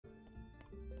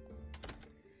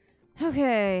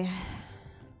Okay.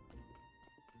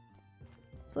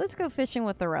 So let's go fishing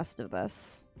with the rest of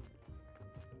this.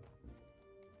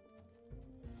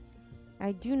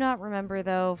 I do not remember,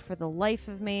 though, for the life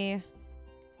of me,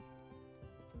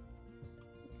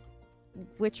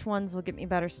 which ones will get me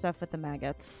better stuff with the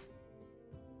maggots.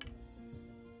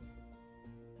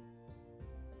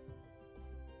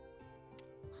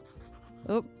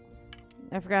 Oop.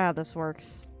 I forgot how this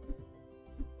works.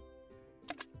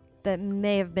 That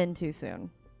may have been too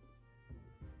soon.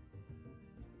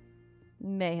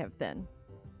 May have been.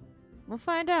 We'll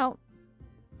find out.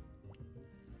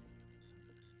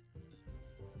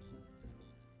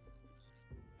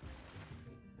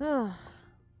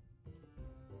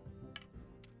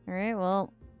 Alright,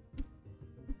 well.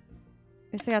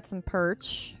 At least I got some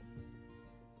perch.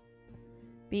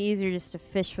 Be easier just to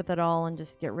fish with it all and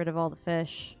just get rid of all the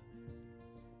fish.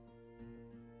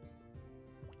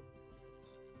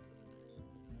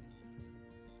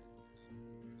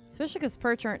 Especially because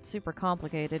perch aren't super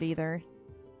complicated either.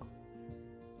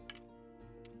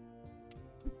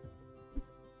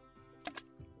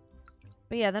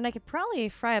 But yeah, then I could probably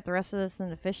fry up the rest of this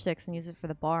into fish sticks and use it for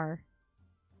the bar.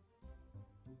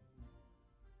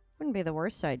 Wouldn't be the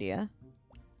worst idea.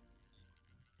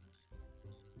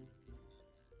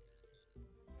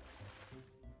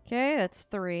 Okay, that's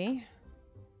 3.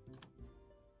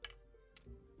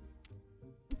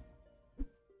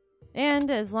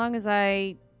 And as long as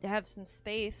I have some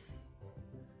space,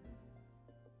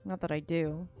 not that I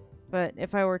do, but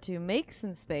if I were to make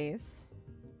some space,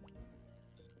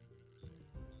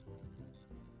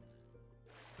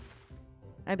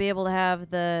 I'd be able to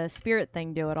have the spirit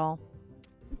thing do it all.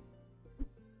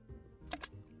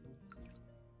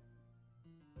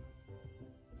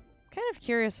 Kind of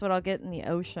curious what I'll get in the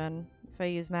ocean if I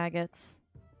use maggots.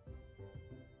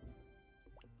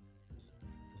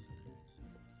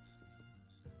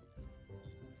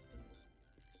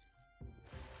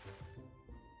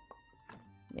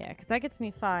 Yeah, because that gets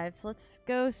me 5, so let's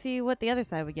go see what the other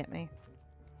side would get me.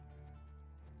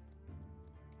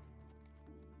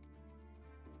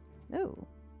 Oh,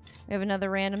 we have another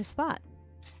random spot.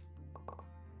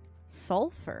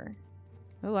 Sulfur.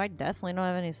 Oh, I definitely don't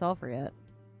have any sulfur yet.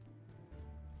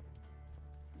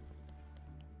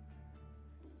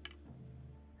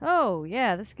 Oh,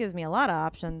 yeah, this gives me a lot of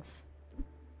options.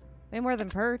 Way more than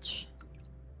perch.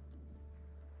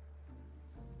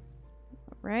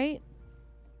 Right?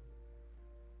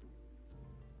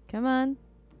 Come on.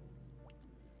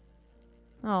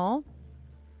 Oh.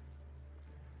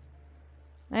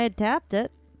 I had tapped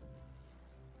it.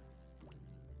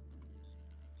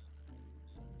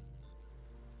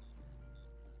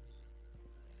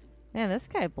 Man, this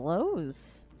guy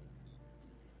blows.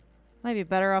 Might be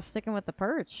better off sticking with the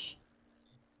perch.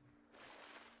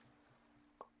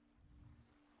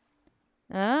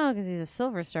 Oh, because he's a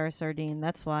silver star sardine.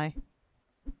 That's why.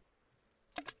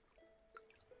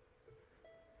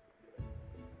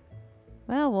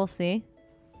 Well, we'll see.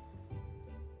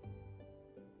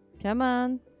 Come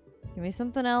on. Give me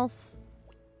something else.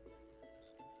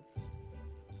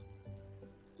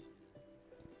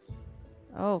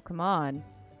 Oh, come on.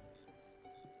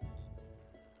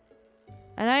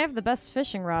 And I have the best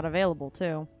fishing rod available,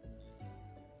 too.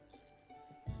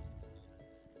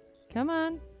 Come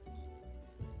on.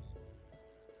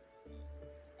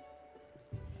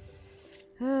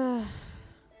 Come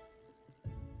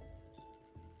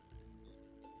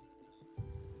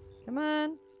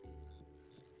on.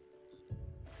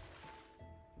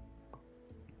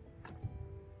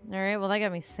 Alright, well that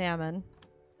got me salmon.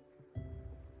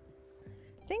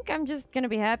 I think I'm just gonna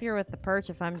be happier with the perch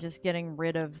if I'm just getting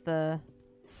rid of the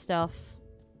stuff.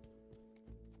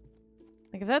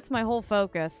 Like, if that's my whole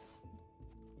focus,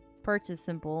 perch is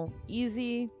simple.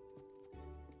 Easy.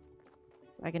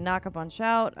 I can knock a bunch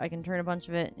out. I can turn a bunch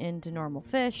of it into normal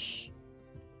fish.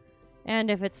 And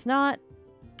if it's not,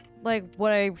 like,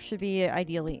 what I should be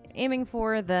ideally aiming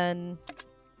for, then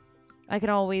I can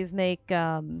always make,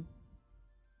 I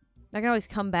can always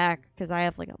come back, because I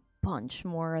have, like, a bunch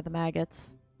more of the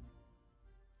maggots.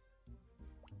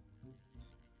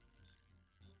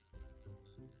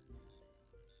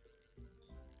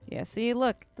 Yeah, see,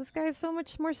 look, this guy's so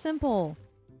much more simple.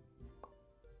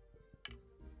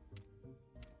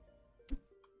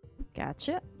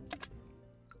 Gotcha.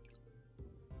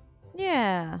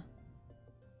 Yeah.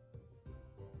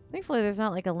 Thankfully, there's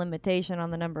not like a limitation on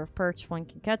the number of perch one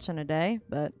can catch in a day,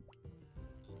 but...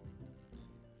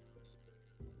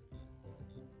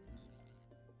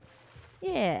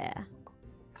 yeah.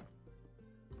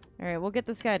 Alright, we'll get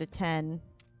this guy to 10.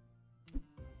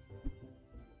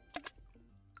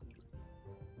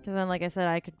 Because then, like I said,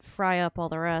 I could fry up all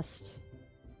the rest.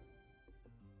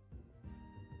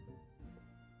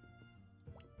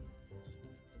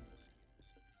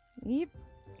 Yep.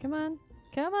 Come on.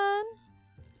 Come on.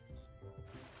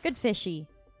 Good fishy.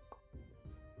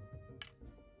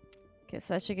 Okay,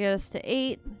 so that should get us to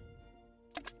 8.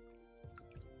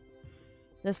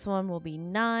 This one will be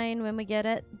 9 when we get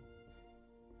it.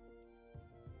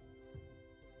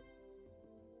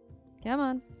 Come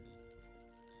on.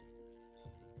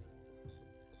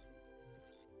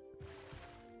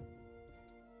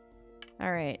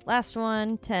 Alright, last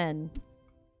one, 10.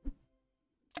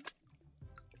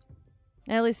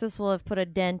 At least this will have put a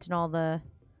dent in all the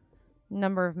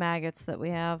number of maggots that we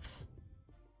have.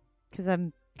 Because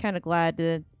I'm kind of glad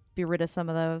to be rid of some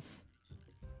of those.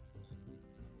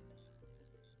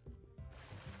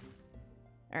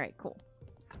 Alright, cool.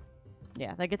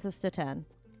 Yeah, that gets us to 10.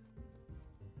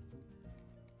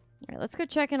 Alright, let's go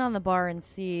check in on the bar and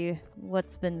see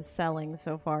what's been selling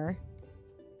so far.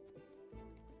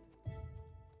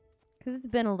 Because it's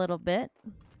been a little bit.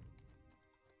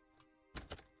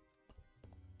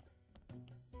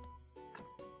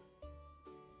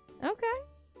 Okay.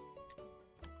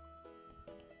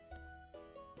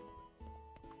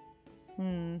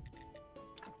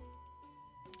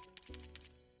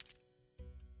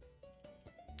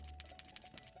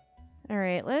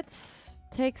 Alright, let's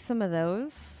take some of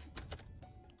those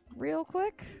real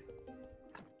quick.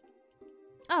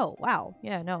 Oh, wow.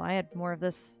 Yeah, no, I had more of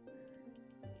this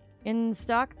in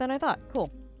stock than I thought.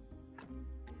 Cool.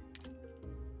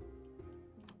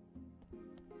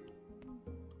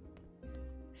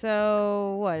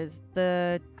 So, what, is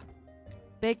the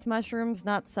baked mushrooms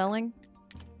not selling?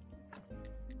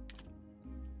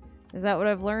 Is that what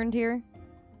I've learned here?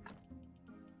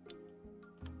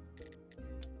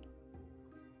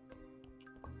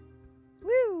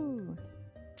 Woo!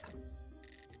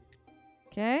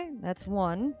 Okay, that's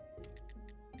 1.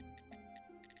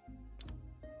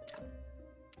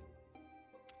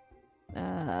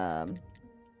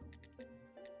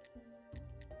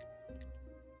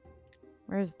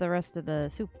 Where's the rest of the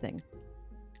soup thing?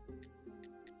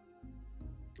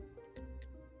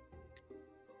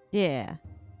 Yeah.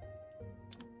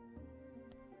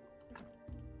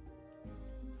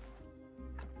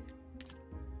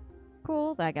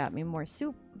 Cool, that got me more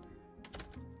soup.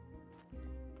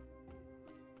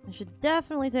 I should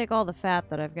definitely take all the fat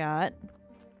that I've got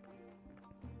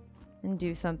and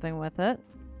do something with it.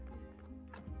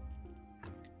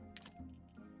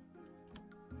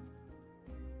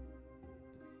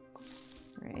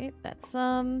 Right, that's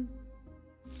some.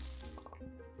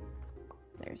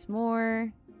 There's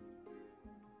more.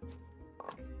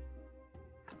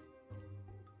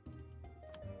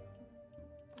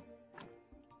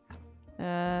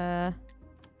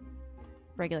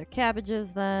 Regular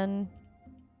cabbages then.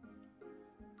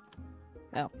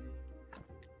 Oh.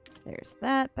 There's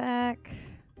that back.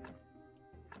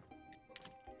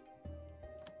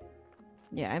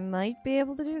 Yeah, I might be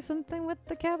able to do something with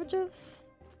the cabbages.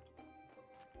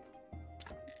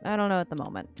 I don't know at the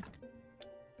moment.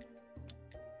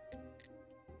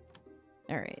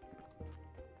 Alright.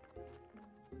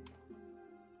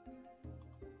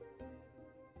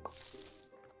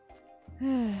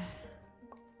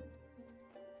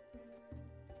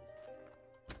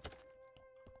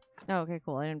 Oh, okay,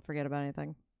 cool. I didn't forget about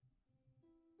anything.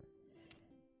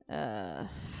 Okay,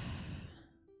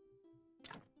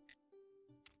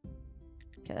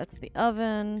 that's the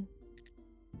oven.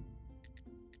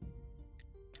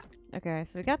 Okay,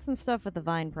 so we got some stuff with the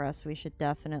vine press we should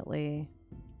definitely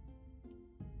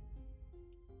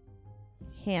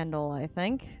handle, I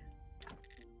think.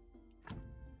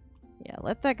 Yeah,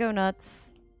 let that go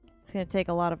nuts. It's gonna take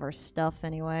a lot of our stuff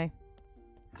anyway.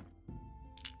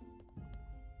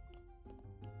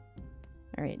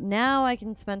 Alright, now I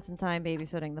can spend some time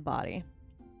babysitting the body.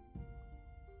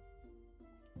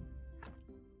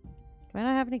 Do I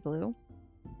not have any glue?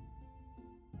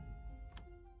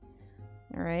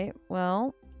 Alright,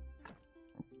 well,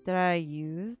 did I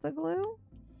use the glue?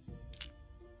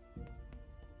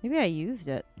 Maybe I used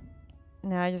it.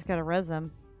 Now I just gotta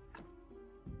resin.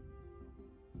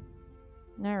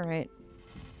 Alright.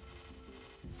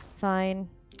 Fine.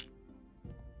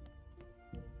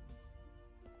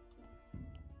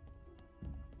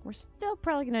 We're still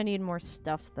probably gonna need more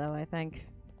stuff, though, I think.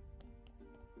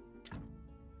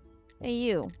 Hey,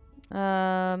 you.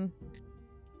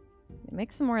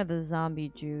 Make some more of the zombie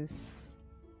juice.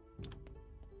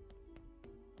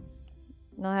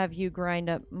 And I'll have you grind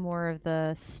up more of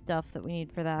the stuff that we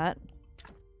need for that.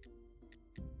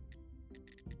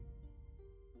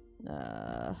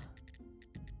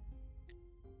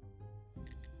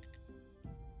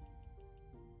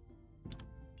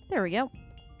 There we go.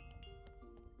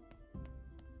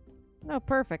 Oh,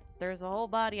 perfect. There's a whole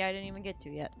body I didn't even get to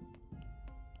yet.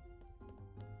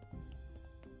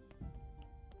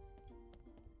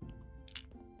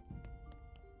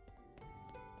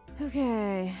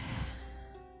 Okay.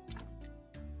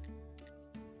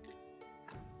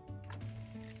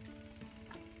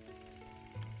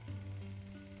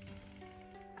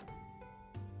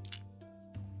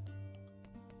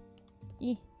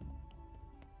 Eeh.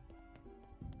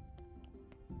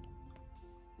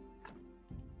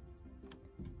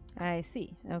 I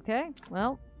see. Okay,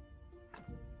 well,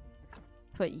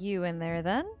 put you in there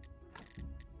then.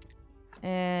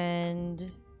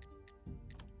 And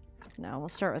no, we'll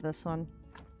start with this one.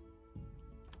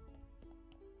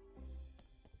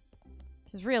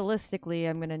 Because realistically,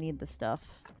 I'm going to need the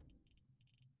stuff.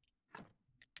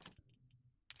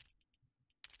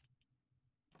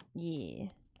 Yeah.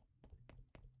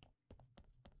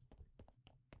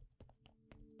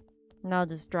 And I'll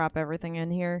just drop everything in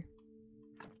here.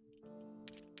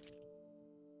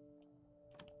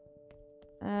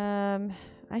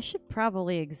 I should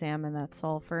probably examine that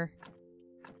sulfur.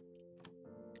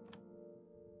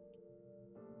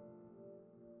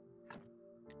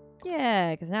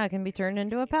 Yeah, because now it can be turned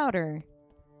into a powder.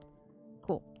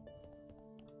 Cool.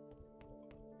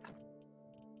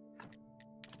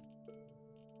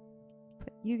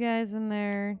 Put you guys in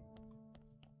there.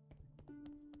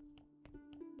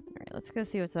 Alright, let's go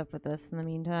see what's up with this in the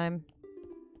meantime.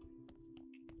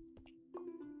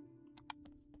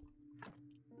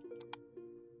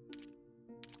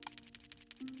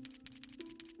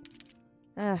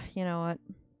 You know what?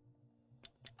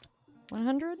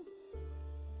 100?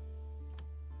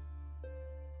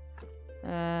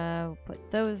 We'll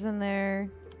put those in there.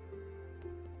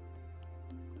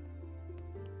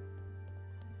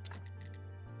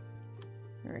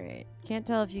 Alright. Can't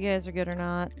tell if you guys are good or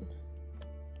not.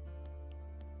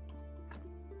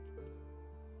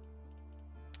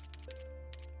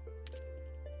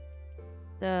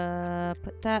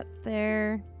 Put that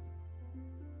there.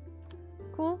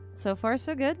 Cool. So far,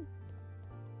 so good.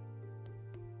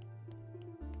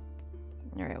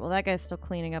 Alright, well that guy's still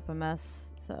cleaning up a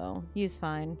mess, so he's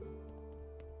fine.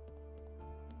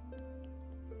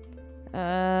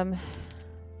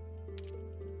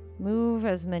 Move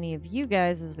as many of you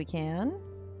guys as we can.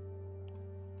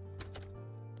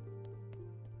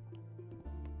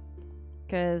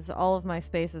 Because all of my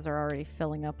spaces are already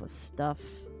filling up with stuff.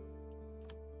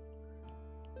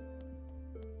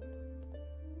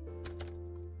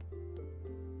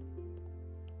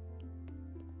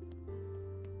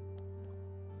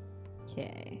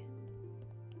 Okay.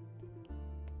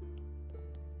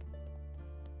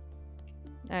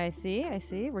 I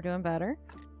see. We're doing better.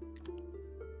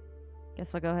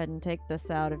 Guess I'll go ahead and take this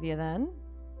out of you then.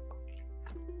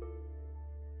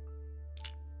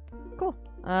 Cool.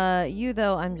 You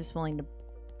though, I'm just willing to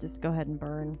just go ahead and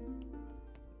burn.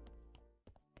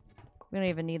 We don't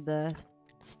even need the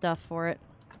stuff for it.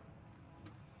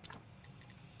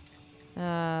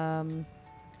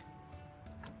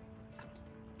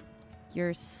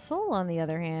 Your soul, on the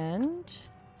other hand,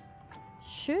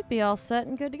 should be all set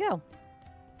and good to go.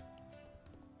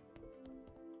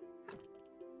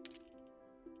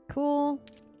 Cool.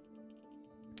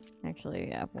 Actually,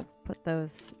 yeah, we'll put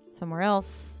those somewhere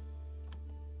else.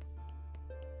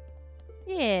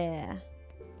 Yeah.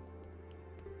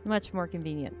 Much more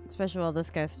convenient, especially while this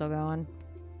guy's still going.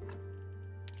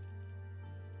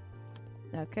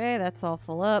 Okay, that's all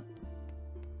full up.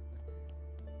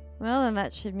 Well, then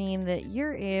that should mean that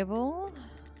you're able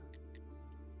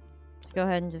to go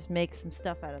ahead and just make some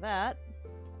stuff out of that.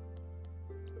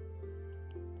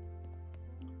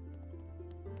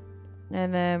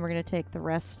 And then we're going to take the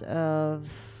rest of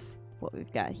what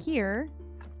we've got here.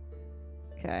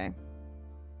 Okay.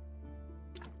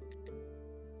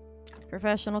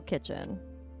 Professional kitchen.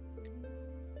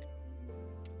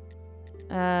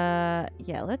 Yeah,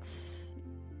 let's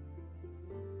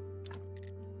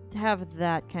have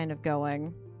that kind of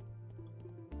going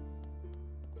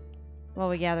while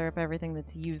we gather up everything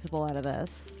that's usable out of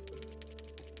this.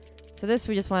 So this,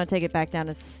 we just want to take it back down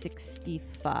to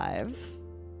 65.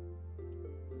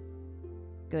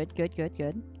 Good. We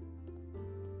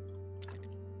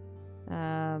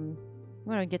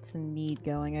want to get some mead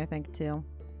going, I think, too.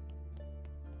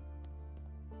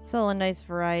 Sell a nice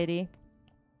variety.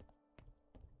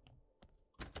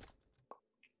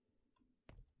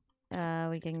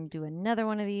 We can do another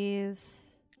one of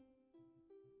these.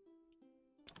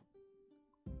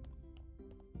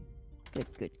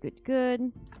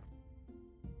 Good.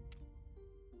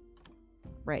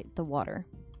 Right, the water.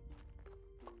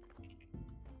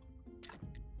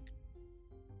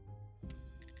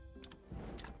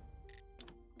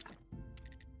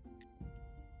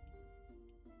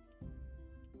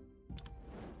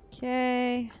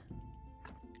 Okay.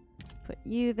 Put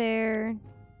you there.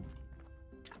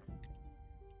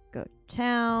 Go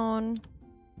town.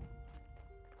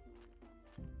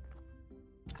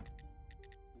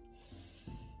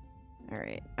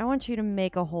 Alright, I want you to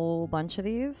make a whole bunch of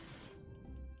these.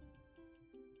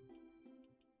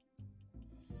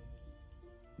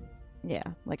 Yeah,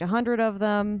 like 100 of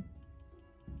them.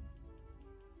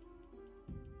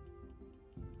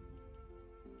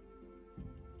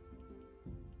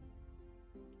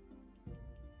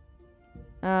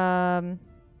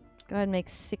 Go ahead and make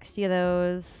 60 of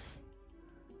those.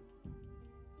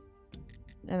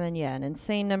 And then, yeah, an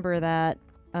insane number of that.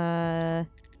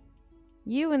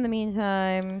 You, in the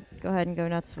meantime, go ahead and go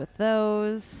nuts with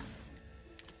those.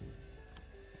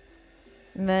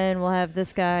 And then we'll have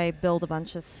this guy build a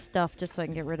bunch of stuff just so I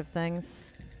can get rid of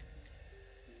things.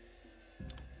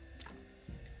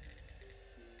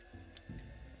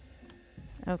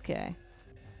 Okay.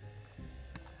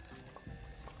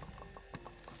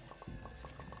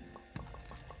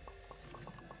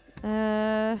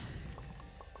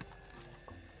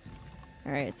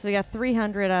 Alright, so we got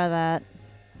 300 out of that.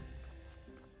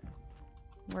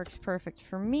 Works perfect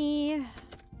for me.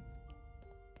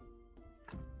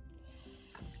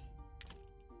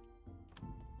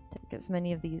 Take as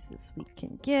many of these as we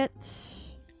can get.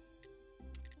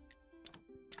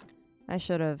 I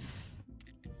should have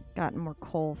gotten more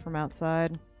coal from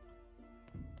outside.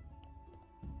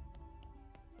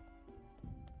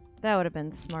 That would have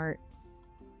been smart.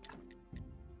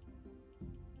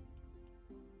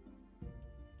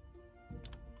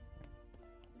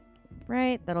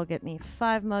 Right, that'll get me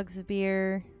 5 mugs of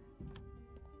beer.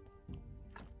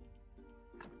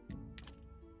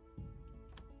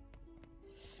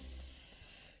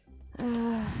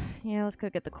 Yeah, let's go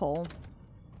get the coal.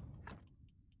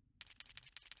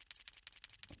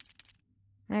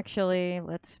 Actually,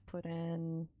 let's put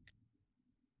in...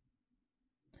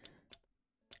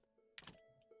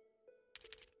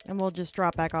 And we'll just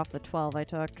drop back off the 12 I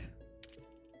took.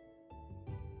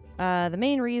 The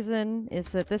main reason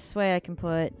is that this way I can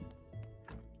put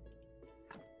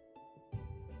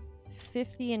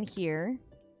 50 in here.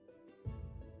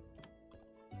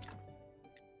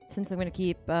 Since I'm going to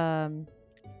keep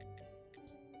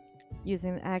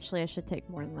using... Actually, I should take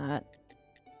more than that.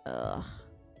 Ugh.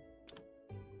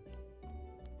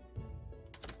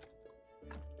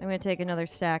 I'm going to take another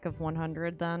stack of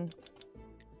 100 then.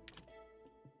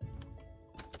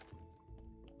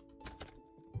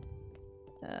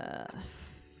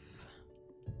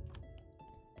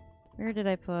 Where did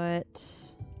I put...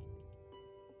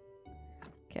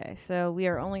 Okay, so we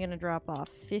are only going to drop off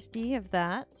 50 of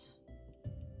that.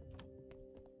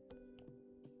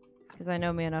 Because I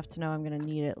know me enough to know I'm going to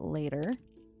need it later.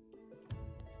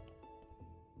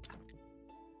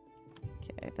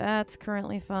 Okay, that's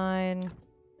currently fine.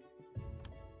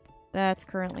 That's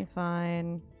currently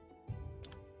fine.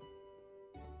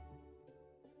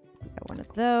 Got one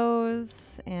of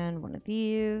those and one of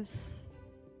these.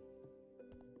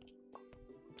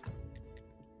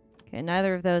 Okay,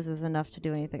 neither of those is enough to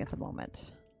do anything at the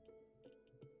moment.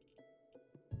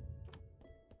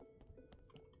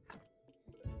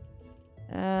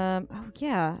 Oh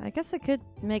yeah, I guess I could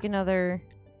make another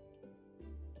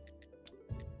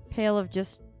pail of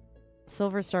just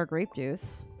Silver Star grape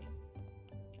juice.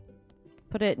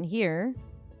 Put it in here.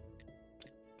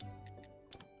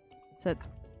 So that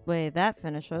way that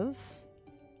finishes.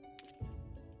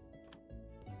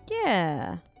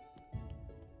 Yeah.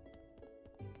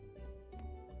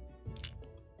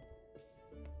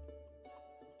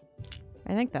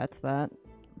 I think that's that.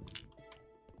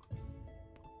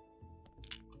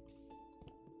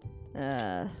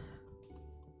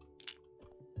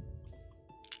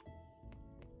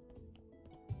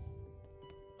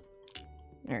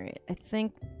 Alright, I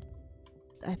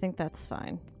think that's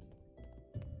fine.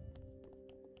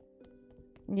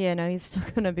 Yeah, no, he's still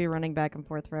gonna be running back and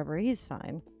forth forever. He's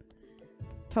fine.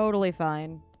 Totally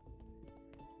fine.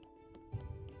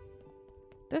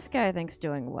 This guy I think's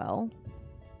doing well.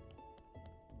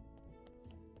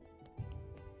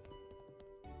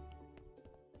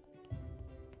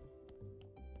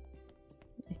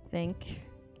 I think.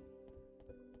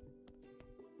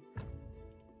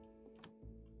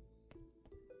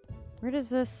 Where does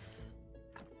this...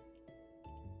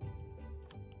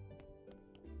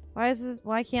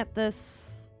 Why can't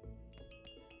this...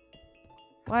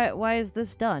 Why is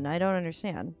this done? I don't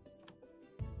understand.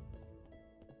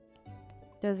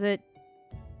 Does it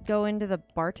go into the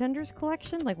bartender's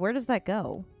collection? Like, where does that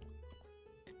go?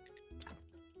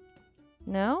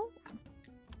 No?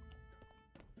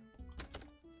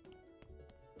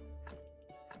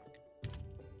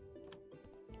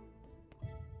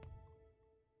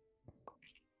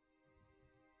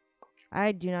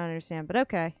 I do not understand, but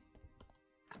okay.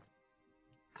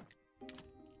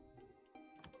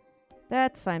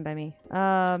 That's fine by me.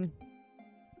 Oh,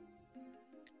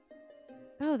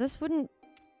 this wouldn't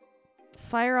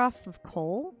fire off of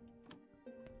coal?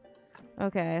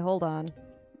 Okay, hold on.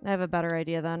 I have a better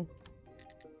idea then.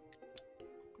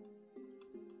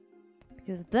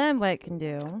 Because then what it can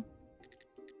do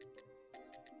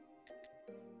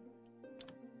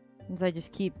is I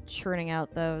just keep churning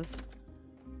out those.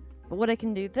 But what I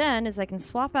can do then is I can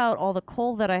swap out all the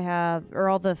coal that I have, or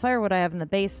all the firewood I have in the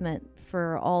basement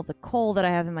for all the coal that I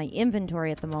have in my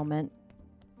inventory at the moment.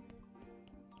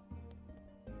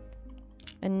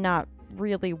 And not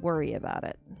really worry about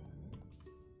it.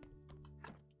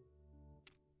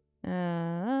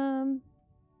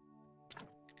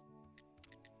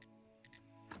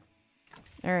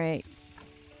 Alright.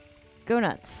 Go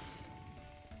nuts.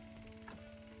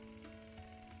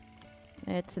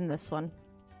 It's in this one.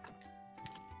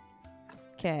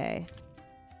 Okay.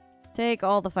 Take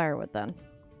all the firewood then.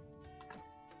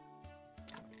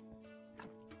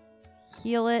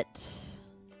 Heal it.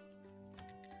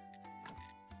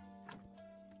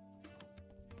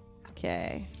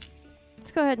 Okay.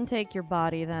 Let's go ahead and take your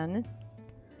body then.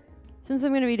 Since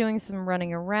I'm going to be doing some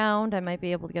running around, I might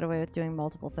be able to get away with doing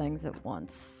multiple things at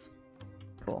once.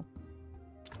 Cool.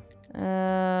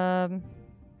 Alright,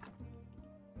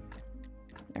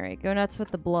 go nuts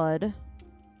with the blood.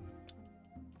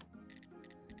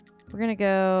 We're gonna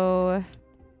go...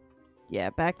 yeah,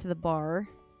 back to the bar.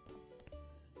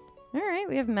 Alright,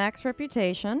 we have max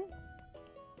reputation.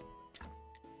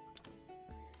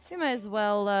 We might as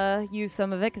well use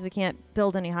some of it, because we can't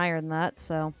build any higher than that,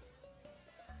 so...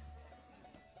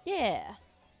 yeah.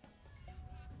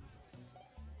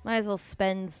 Might as well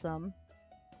spend some.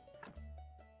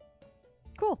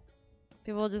 Cool.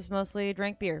 People just mostly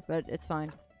drank beer, but it's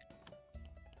fine.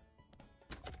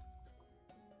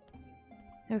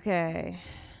 Okay.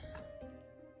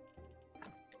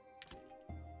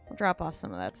 I'll drop off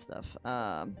some of that stuff.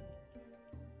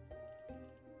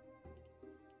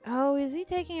 Oh, is he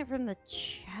taking it from the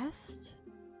chest?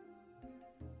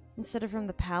 Instead of from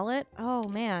the pallet? Oh,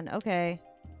 man. Okay.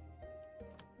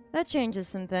 That changes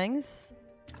some things.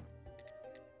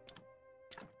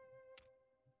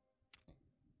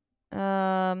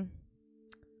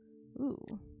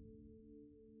 Ooh.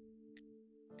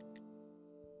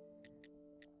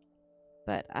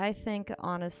 But I think,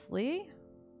 honestly...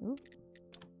 ooh.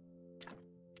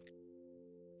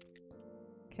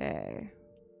 Okay.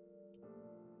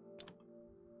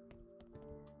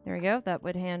 There we go. That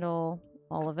would handle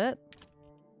all of it.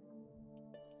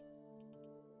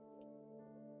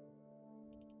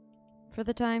 For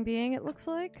the time being, it looks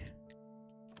like.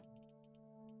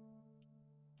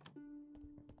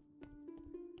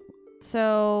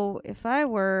 So, if I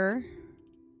were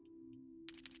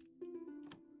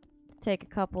to take a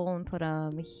couple and put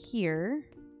them here.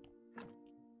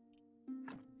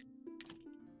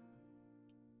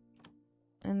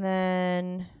 And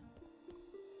then...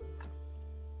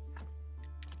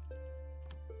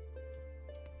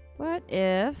 what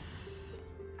if...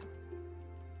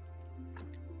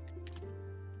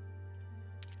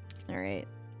 alright.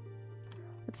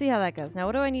 Let's see how that goes. Now,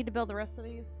 what do I need to build the rest of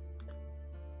these?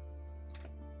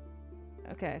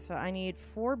 Okay, so I need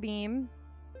 4 beam.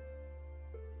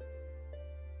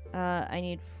 I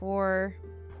need 4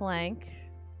 plank.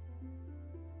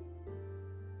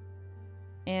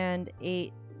 And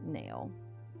 8 nail.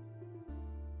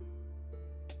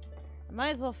 I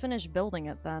might as well finish building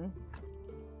it then.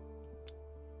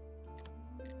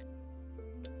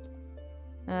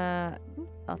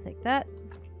 I'll take that.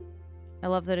 I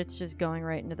love that it's just going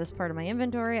right into this part of my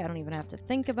inventory. I don't even have to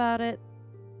think about it.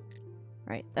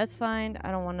 Right, that's fine.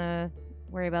 I don't want to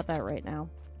worry about that right now.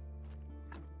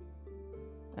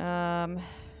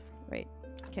 Right.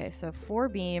 Okay, so 4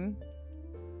 beam.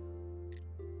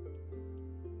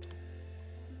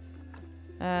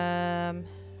 3,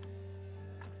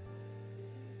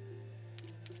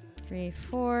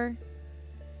 4.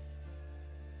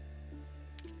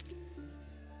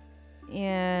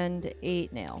 And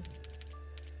 8 nail.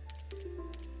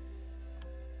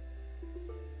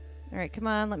 Alright, come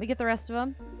on, let me get the rest of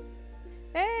them.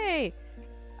 Hey!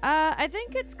 I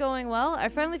think it's going well. I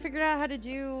finally figured out how to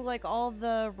do, like, all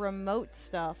the remote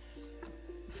stuff.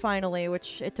 Finally,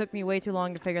 which it took me way too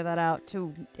long to figure that out,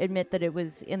 to admit that it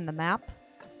was in the map.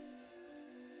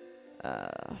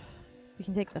 We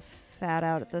can take the fat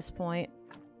out at this point.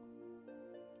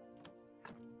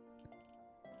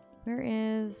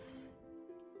 Where's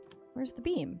the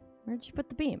beam? Where did you put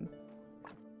the beam?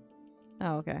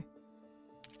 Oh, okay.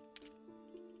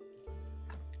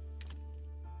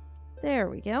 There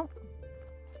we go.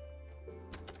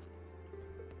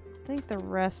 I think the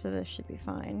rest of this should be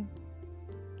fine.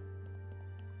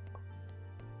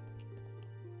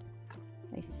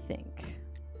 I think.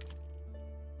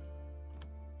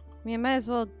 I mean, I might as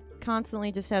well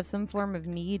constantly just have some form of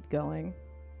mead going.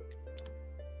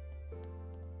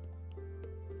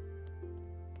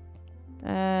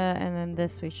 And then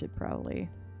this we should probably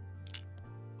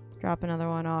drop another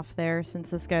one off there since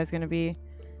this guy's going to be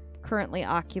currently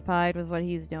occupied with what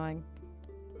he's doing.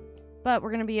 But we're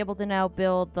going to be able to now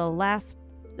build the last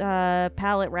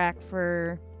pallet rack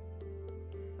for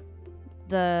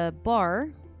the bar,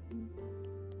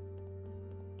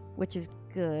 which is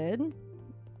good.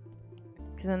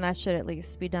 Because then that should at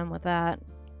least be done with that.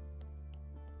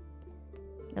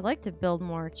 I'd like to build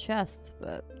more chests,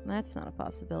 but that's not a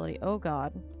possibility. Oh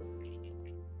god.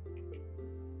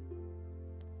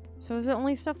 So is it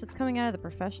only stuff that's coming out of the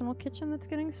professional kitchen that's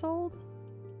getting sold?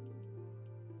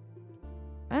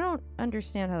 I don't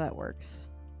understand how that works.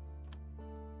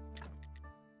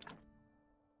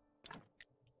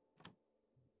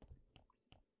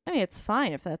 I mean, it's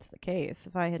fine if that's the case.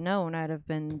 If I had known, I'd have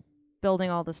been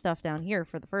building all the stuff down here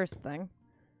for the first thing.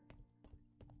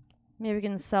 Maybe we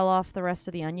can sell off the rest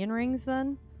of the onion rings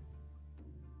then?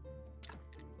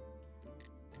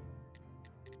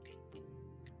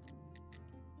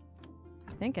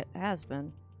 I think it has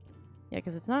been. Yeah,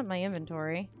 because it's not in my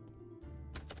inventory.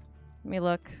 Let me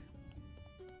look.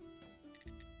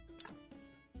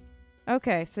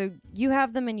 Okay, so you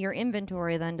have them in your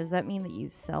inventory then. Does that mean that you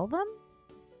sell them?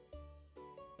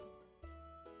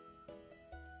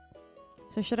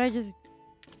 So should I just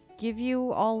give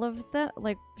you all of that?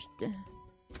 Like,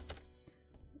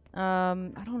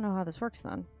 I don't know how this works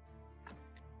then.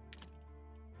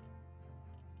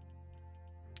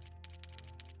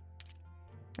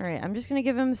 Alright, I'm just gonna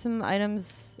give him some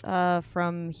items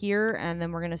from here, and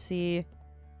then we're gonna see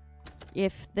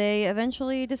if they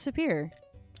eventually disappear.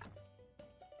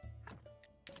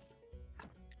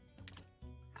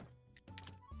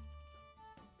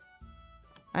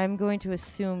 I'm going to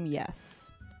assume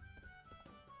yes.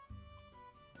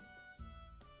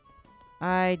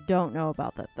 I don't know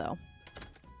about that, though.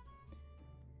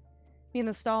 Me and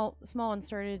the small one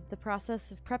started the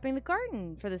process of prepping the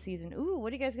garden for the season. Ooh,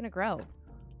 what are you guys gonna grow?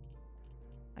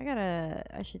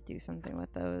 I should do something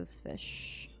with those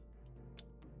fish.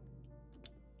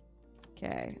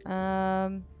 Okay,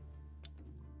 home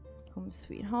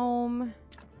sweet home.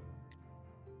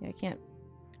 Yeah, I can't.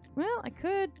 Well, I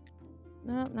could.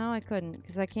 No, I couldn't,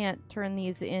 because I can't turn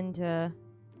these into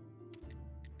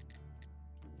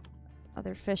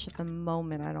other fish at the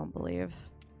moment, I don't believe.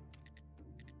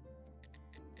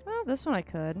 Well, this one I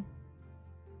could.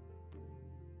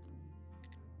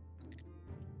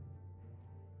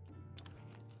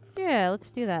 Yeah, let's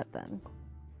do that then.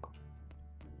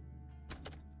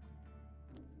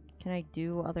 Can I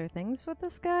do other things with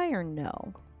this guy, or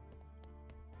no?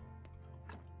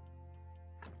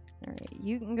 Alright,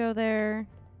 you can go there.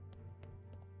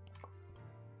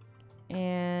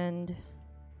 And...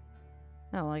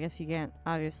 oh, well, I guess you can't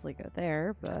obviously go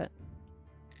there, but...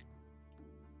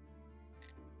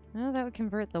 no, that would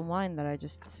convert the wine that I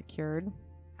just secured.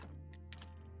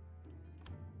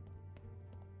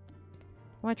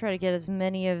 I want to try to get as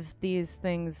many of these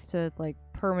things to, like,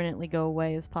 permanently go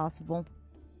away as possible.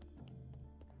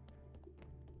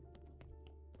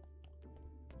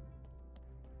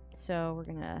 So we're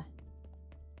gonna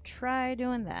try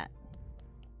doing that.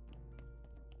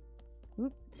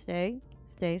 Oop, stay.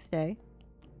 Let's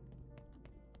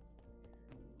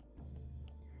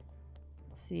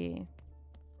see.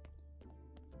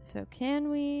 So can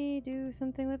we do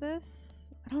something with this?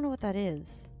 I don't know what that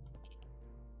is.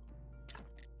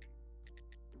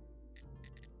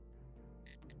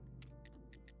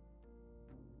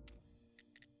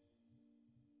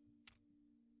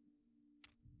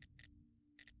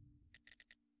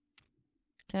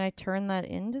 Can I turn that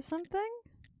into something?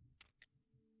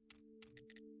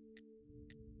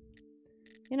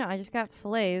 You know, I just got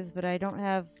fillets, but I don't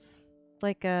have,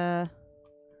 like, a...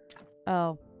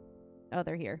 oh. Oh,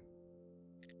 they're here.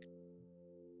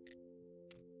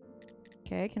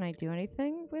 Okay, can I do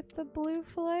anything with the blue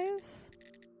fillets?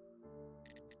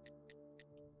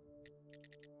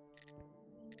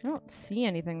 I don't see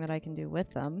anything that I can do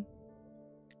with them.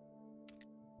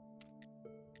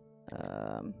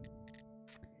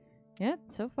 Yeah,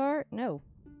 so far, no.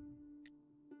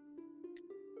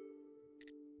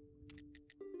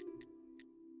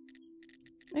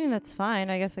 I mean, that's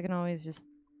fine. I guess I can always just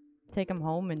take them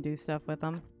home and do stuff with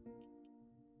them.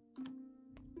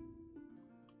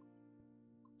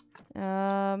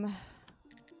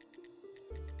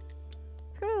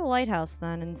 go to the lighthouse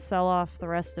then and sell off the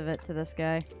rest of it to this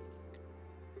guy.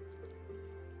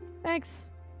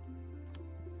 Thanks.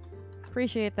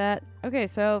 Appreciate that. Okay,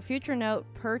 so future note,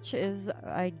 perch is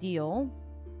ideal.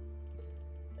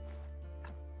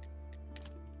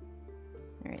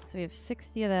 Alright, so we have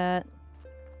 60 of that.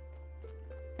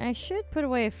 I should put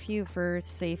away a few for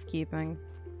safekeeping.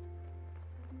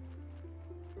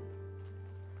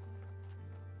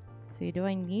 See, do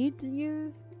I need to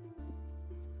use...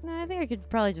 No, I think I could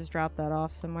probably just drop that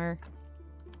off somewhere.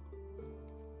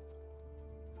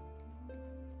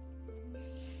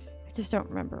 I just don't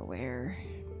remember where.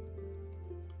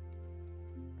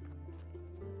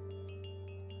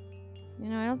 You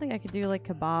know, I don't think I could do like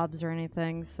kebabs or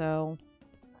anything, so...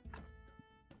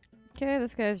 Okay,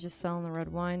 this guy's just selling the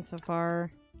red wine so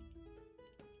far.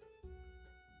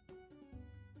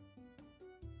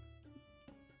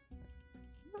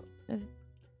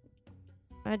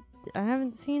 I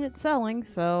haven't seen it selling,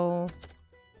 so...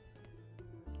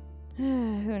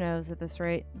 Who knows at this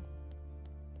rate.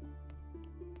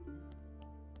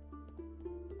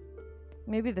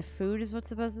 Maybe the food is what's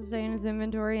supposed to stay in his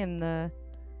inventory and the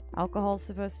alcohol's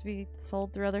supposed to be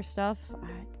sold through other stuff.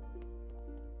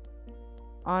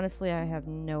 Honestly, I have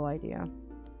no idea.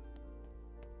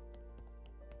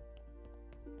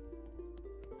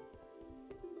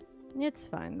 It's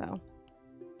fine, though.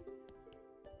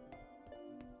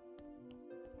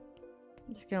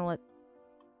 I'm just gonna let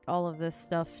all of this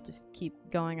stuff just keep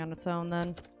going on its own,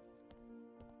 then.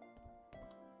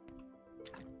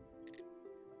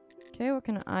 Okay, what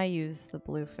can I use the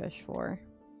blue fish for?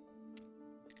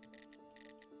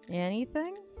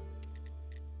 Anything?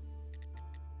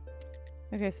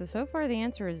 Okay, so far the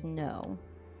answer is no.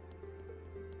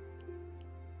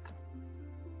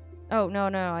 Oh, no,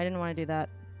 I didn't want to do that.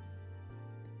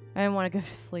 I didn't want to go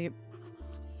to sleep.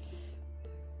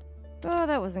 Oh,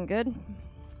 that wasn't good.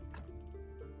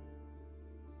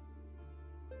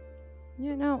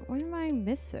 Yeah, no, what am I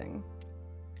missing?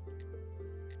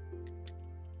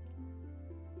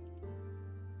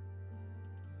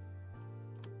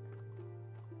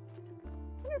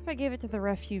 I wonder if I gave it to the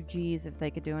refugees, if they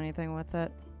could do anything with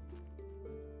it.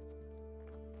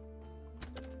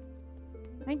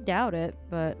 I doubt it,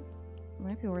 but it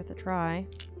might be worth a try.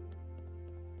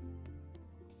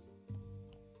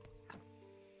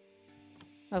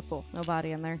 Oh, cool. No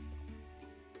body in there.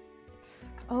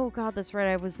 Oh, God, that's right.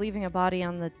 I was leaving a body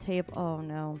on the table. Oh,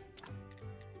 no.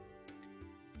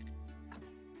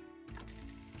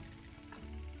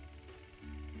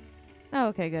 Oh,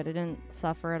 okay, good. I didn't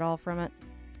suffer at all from it.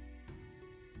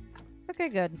 Okay,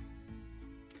 good.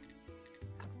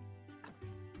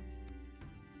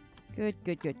 Good,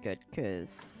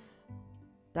 because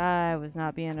I was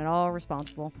not being at all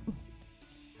responsible.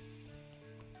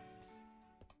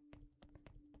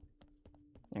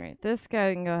 Alright, this guy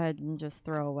we can go ahead and just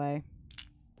throw away.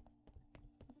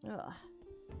 Ugh.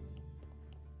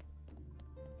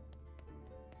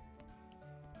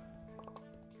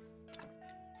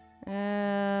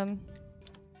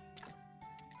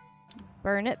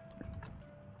 Burn it.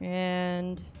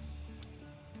 And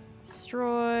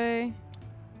destroy.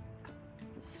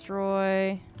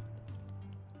 Destroy.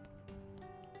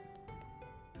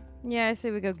 Yeah, I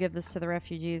say we go give this to the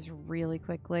refugees really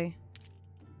quickly.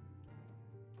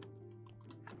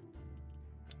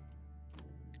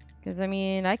 Because, I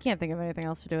mean, I can't think of anything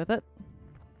else to do with it.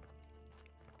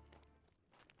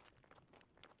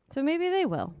 So maybe they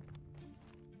will.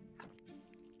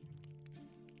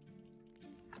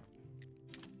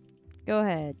 Go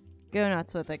ahead. Go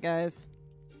nuts with it, guys.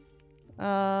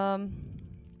 Do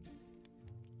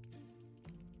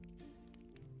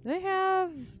they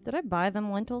have... Did I buy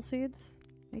them lentil seeds?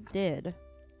 I did.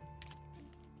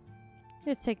 I'm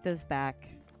gonna take those back.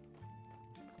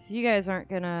 Because you guys aren't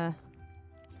gonna...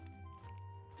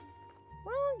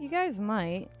 Well, you guys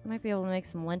might. Might be able to make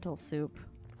some lentil soup.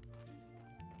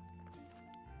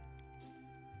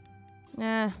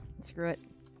 Nah, screw it.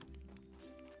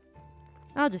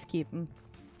 I'll just keep them.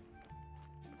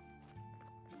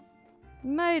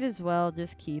 Might as well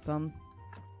just keep them.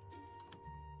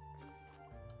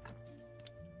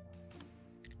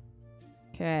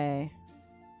 Okay.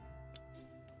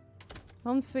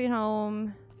 Home sweet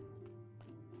home.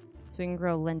 So we can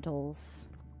grow lentils.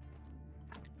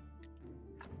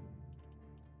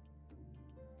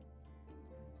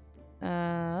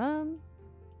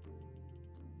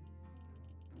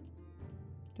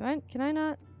 Can I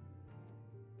not?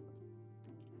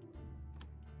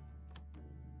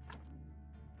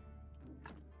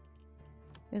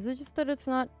 Is it just that it's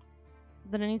not,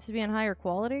 that it needs to be in higher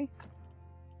quality?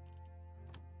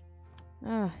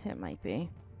 It might be.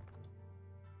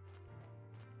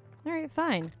 Alright,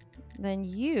 fine. Then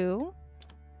you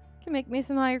can make me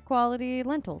some higher quality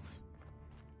lentils.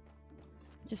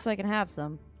 Just so I can have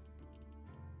some.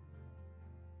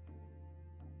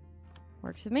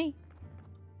 Works with me.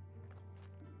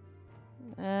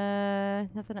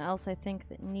 Nothing else I think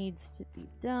that needs to be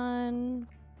done.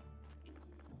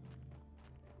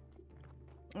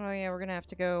 Oh yeah, we're gonna have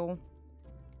to go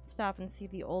stop and see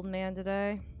the old man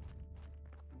today.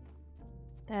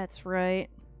 That's right.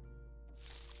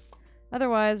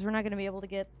 Otherwise, we're not gonna be able to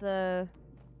get the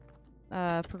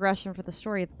progression for the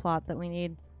story plot that we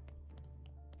need.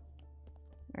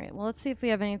 Alright, well, let's see if we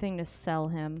have anything to sell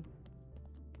him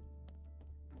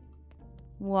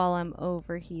while I'm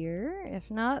over here.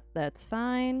 If not, that's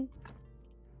fine.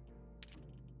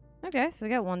 Okay, so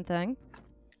we got one thing.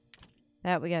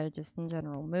 That we gotta just in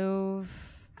general move.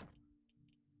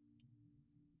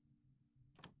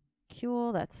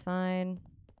 Cool, that's fine.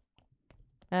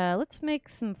 Let's make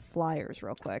some flyers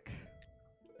real quick.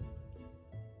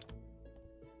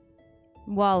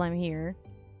 While I'm here.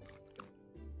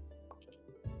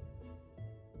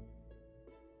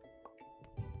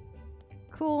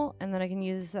 Cool, and then I can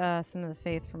use some of the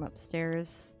faith from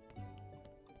upstairs.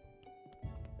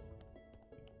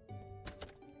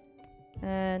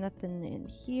 Nothing in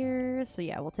here, so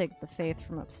yeah, we'll take the faith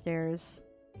from upstairs.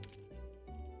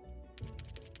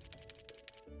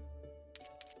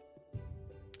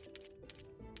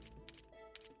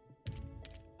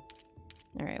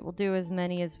 Alright, we'll do as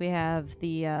many as we have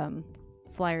the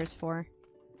flyers for.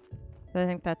 I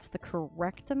think that's the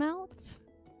correct amount.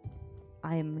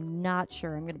 I'm not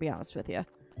sure, I'm gonna be honest with you.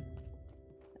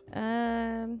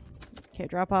 Okay,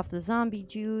 drop off the zombie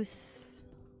juice.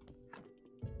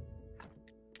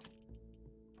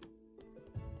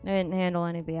 I didn't handle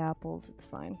any of the apples, it's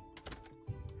fine.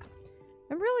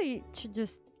 I really should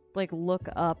just, like, look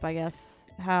up, I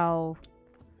guess, how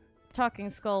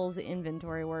Talking Skull's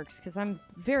inventory works, because I'm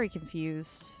very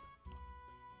confused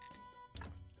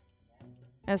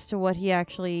as to what he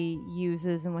actually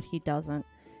uses and what he doesn't.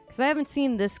 Because I haven't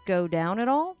seen this go down at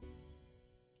all.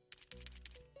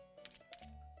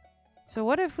 So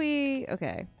what if we...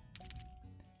 Okay.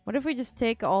 What if we just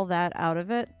take all that out of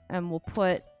it and we'll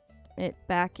put it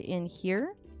back in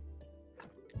here?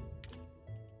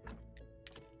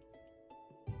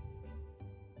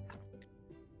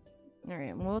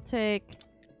 Alright, we'll take...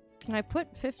 Can I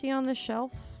put 50 on the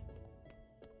shelf?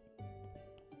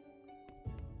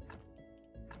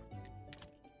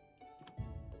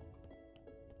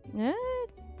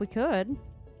 We could.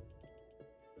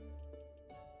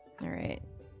 Alright.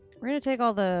 We're gonna take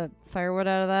all the firewood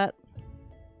out of that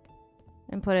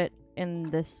and put it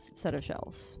in this set of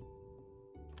shelves.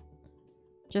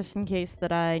 Just in case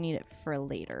that I need it for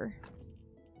later.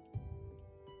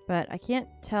 But I can't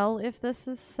tell if this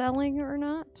is selling or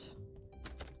not.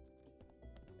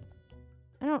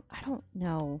 I don't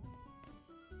know.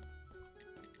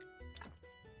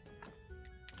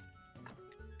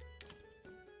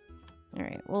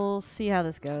 Alright, we'll see how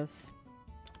this goes.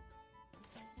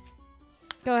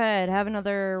 Go ahead, have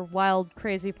another wild,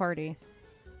 crazy party.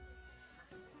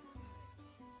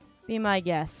 Be my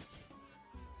guest.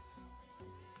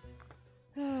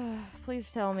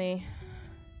 Please tell me.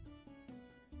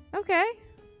 Okay.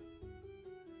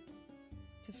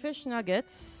 So fish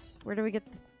nuggets. Where do we get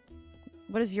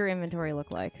what does your inventory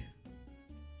look like?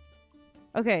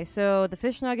 Okay, so the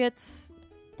fish nuggets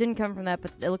didn't come from that,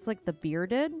 but it looks like the beer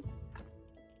did.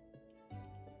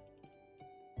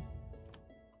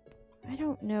 I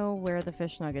don't know where the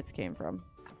fish nuggets came from.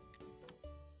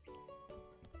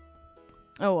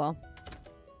 Oh well.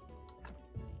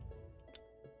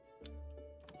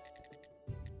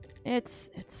 It's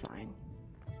fine.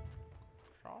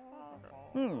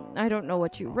 I don't know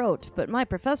what you wrote, but my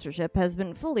professorship has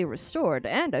been fully restored,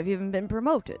 and I've even been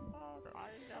promoted.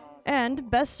 And,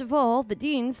 best of all, the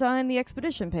dean signed the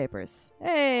expedition papers.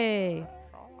 Hey!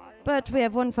 But we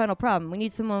have one final problem. We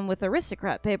need someone with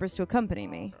aristocrat papers to accompany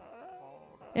me.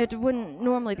 It wouldn't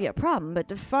normally be a problem, but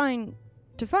to find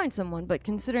someone, but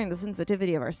considering the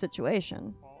sensitivity of our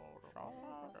situation.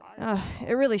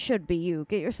 It really should be you.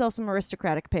 Get yourself some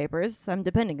aristocratic papers. I'm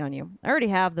depending on you. I already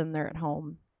have them there at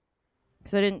home.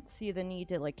 Because I didn't see the need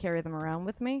to, like, carry them around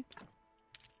with me.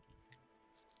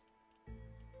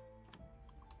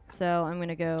 So I'm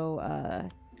gonna go,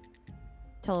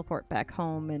 teleport back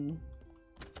home and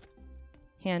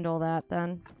handle that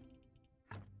then.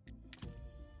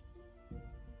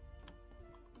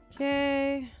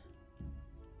 Okay.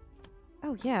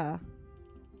 Oh, yeah.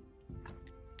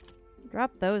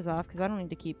 Drop those off, because I don't need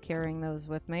to keep carrying those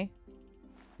with me.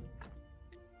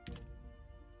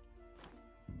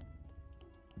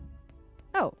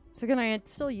 Oh, So can I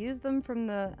still use them from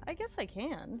the... I guess I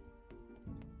can.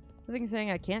 I think saying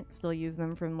I can't still use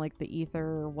them from, like, the ether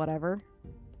or whatever.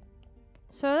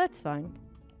 So that's fine.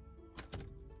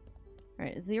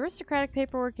 Alright, is the aristocratic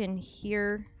paperwork in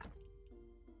here?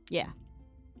 Yeah.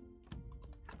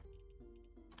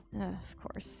 Of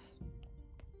course.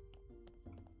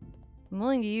 I'm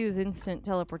willing to use instant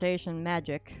teleportation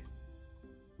magic.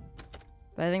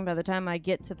 But I think by the time I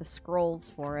get to the scrolls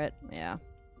for it, yeah.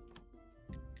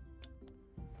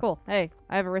 Cool. Hey,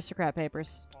 I have aristocrat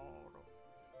papers.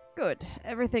 Good.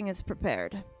 Everything is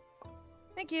prepared.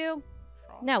 Thank you.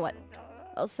 Now what?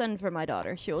 I'll send for my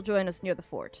daughter. She will join us near the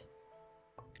fort.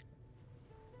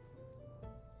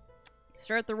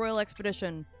 Start the royal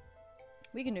expedition.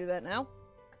 We can do that now.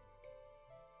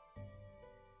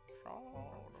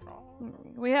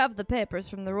 We have the papers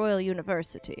from the Royal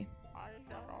University.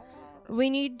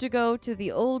 We need to go to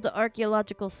the old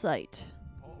archaeological site.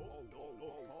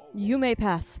 You may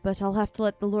pass, but I'll have to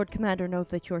let the Lord Commander know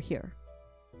that you're here.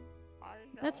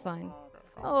 That's fine.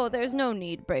 Oh, there's no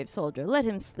need, brave soldier. Let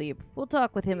him sleep. We'll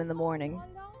talk with him in the morning.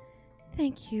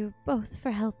 Thank you both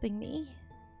for helping me.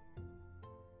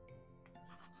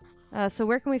 So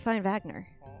where can we find Wagner?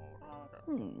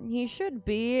 He should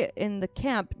be in the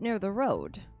camp near the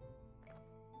road.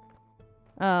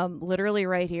 Literally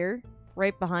right here.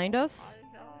 Right behind us.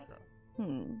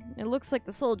 It looks like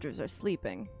the soldiers are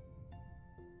sleeping.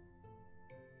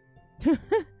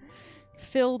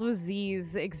 Filled with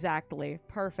Z's, exactly.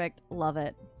 Perfect. Love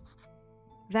it.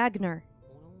 Wagner.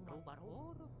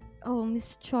 Oh,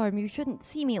 Miss Charm, you shouldn't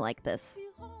see me like this.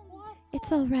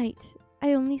 It's alright.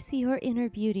 I only see your inner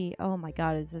beauty. Oh my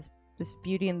god, is this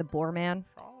Beauty and the Boar Man?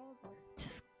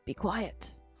 Just be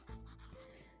quiet.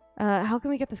 How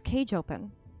can we get this cage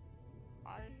open?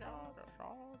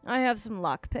 I have some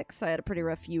lockpicks. I had a pretty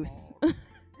rough youth.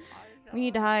 We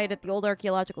need to hide at the old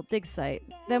archaeological dig site.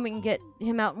 Then we can get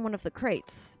him out in one of the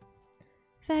crates.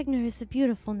 Wagner is a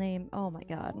beautiful name. Oh my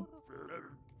god.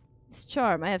 It's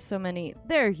Charm. I have so many.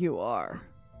 There you are.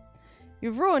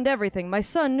 You've ruined everything. My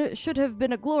son should have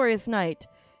been a glorious knight.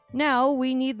 Now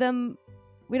we need them.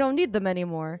 We don't need them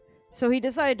anymore. So he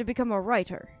decided to become a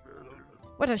writer.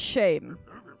 What a shame.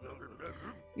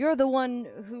 You're the one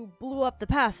who blew up the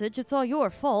passage. It's all your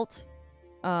fault.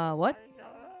 What?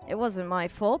 It wasn't my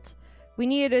fault. We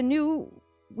need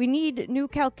new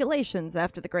calculations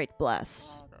after the Great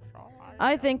Blast.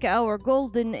 I think our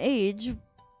golden angle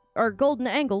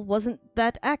wasn't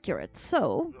that accurate,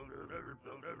 so...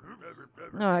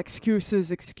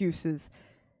 excuses.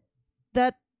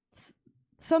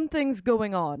 Something's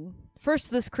going on.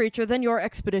 First this creature, then your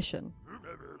expedition.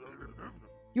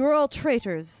 You are all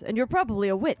traitors, and you're probably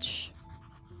a witch.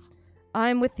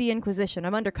 I'm with the Inquisition.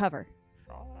 I'm undercover.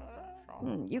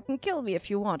 You can kill me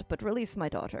if you want, but release my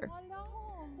daughter.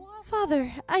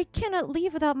 Father, I cannot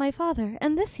leave without my father,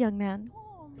 and this young man.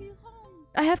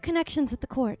 I have connections at the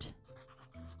court.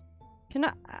 Can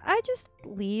I just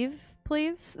leave,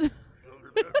 please?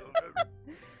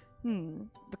 The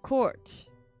court.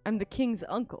 I'm the king's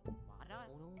uncle.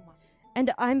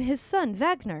 And I'm his son,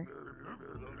 Wagner.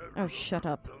 Oh, shut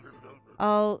up.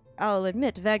 I'll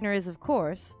admit, Wagner is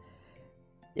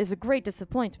a great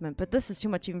disappointment, but this is too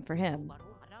much even for him.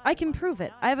 I can prove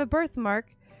it. I have a birthmark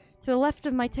to the left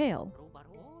of my tail.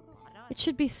 It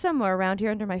should be somewhere around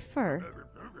here under my fur.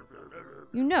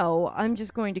 You know, I'm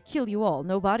just going to kill you all.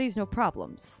 No bodies, no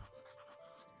problems.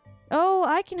 Oh,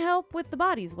 I can help with the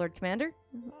bodies, Lord Commander.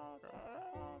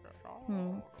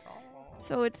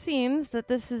 So it seems that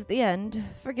this is the end.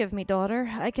 Forgive me, daughter.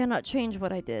 I cannot change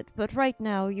what I did, but right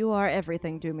now you are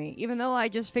everything to me. Even though I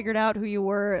just figured out who you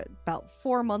were about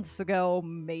 4 months ago,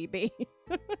 maybe.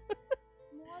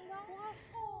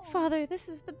 Father, this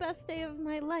is the best day of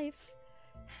my life.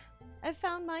 I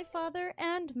found my father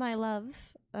and my love.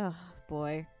 Oh,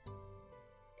 boy.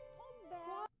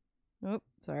 Oh,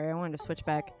 sorry, I wanted to switch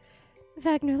back.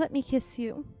 Wagner, let me kiss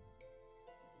you.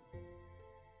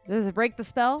 Does it break the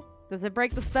spell? Does it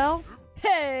break the spell?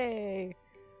 Hey!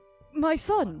 My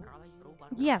son!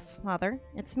 Yes, Mother,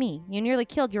 it's me. You nearly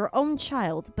killed your own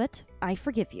child, but I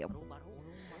forgive you.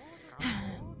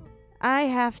 I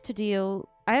have a deal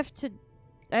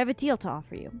to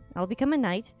offer you. I'll become a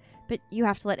knight, but you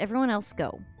have to let everyone else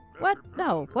go. What?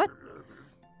 No, what?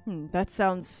 That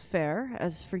sounds fair.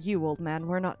 As for you, old man,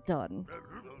 we're not done.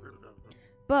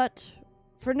 But,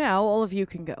 for now, all of you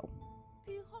can go.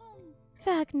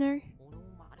 Wagner.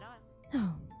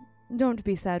 Oh, don't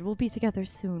be sad. We'll be together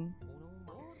soon.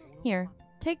 Here,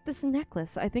 take this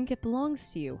necklace. I think it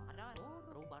belongs to you.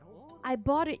 I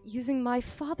bought it using my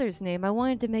father's name. I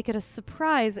wanted to make it a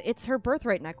surprise. It's her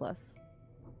birthright necklace.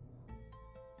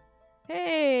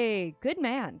 Hey, good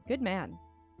man, good man.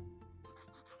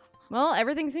 Well,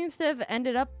 everything seems to have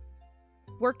ended up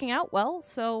working out well,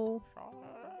 so...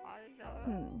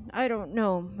 I don't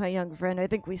know, my young friend. I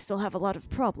think we still have a lot of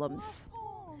problems.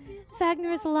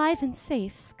 Wagner is alive and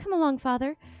safe. Come along,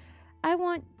 Father. I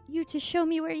want you to show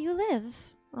me where you live.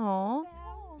 Aw.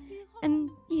 And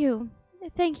you.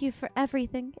 Thank you for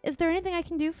everything. Is there anything I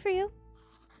can do for you?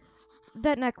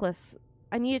 That necklace.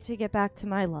 I needed to get back to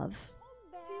my love.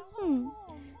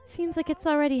 Seems like it's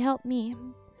already helped me.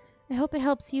 I hope it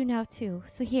helps you now, too.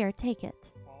 So here, take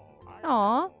it.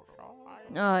 Aw.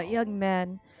 Young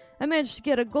man. I managed to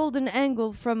get a golden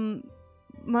angle from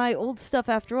my old stuff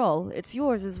after all. It's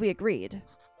yours as we agreed.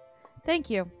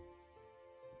 Thank you.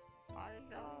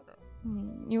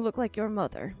 You look like your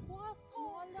mother.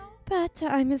 But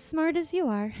I'm as smart as you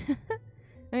are.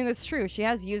 I mean, that's true. She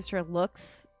has used her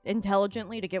looks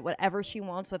intelligently to get whatever she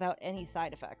wants without any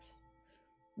side effects.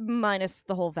 Minus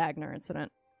the whole Wagner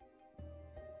incident.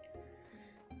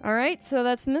 Alright, so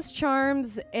that's Miss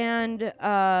Charms and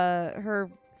her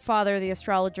father, the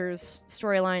astrologer's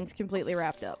storyline's completely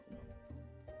wrapped up.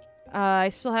 I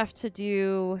still have to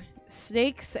do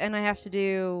Snakes, and I have to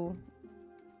do...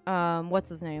 what's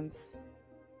his name's?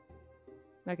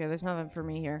 Okay, there's nothing for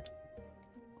me here.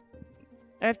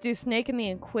 I have to do Snake and the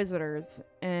Inquisitors,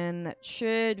 and that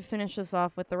should finish us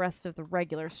off with the rest of the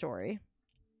regular story.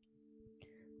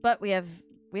 But we have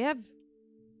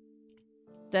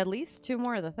at least 2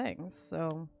 more of the things,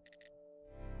 so...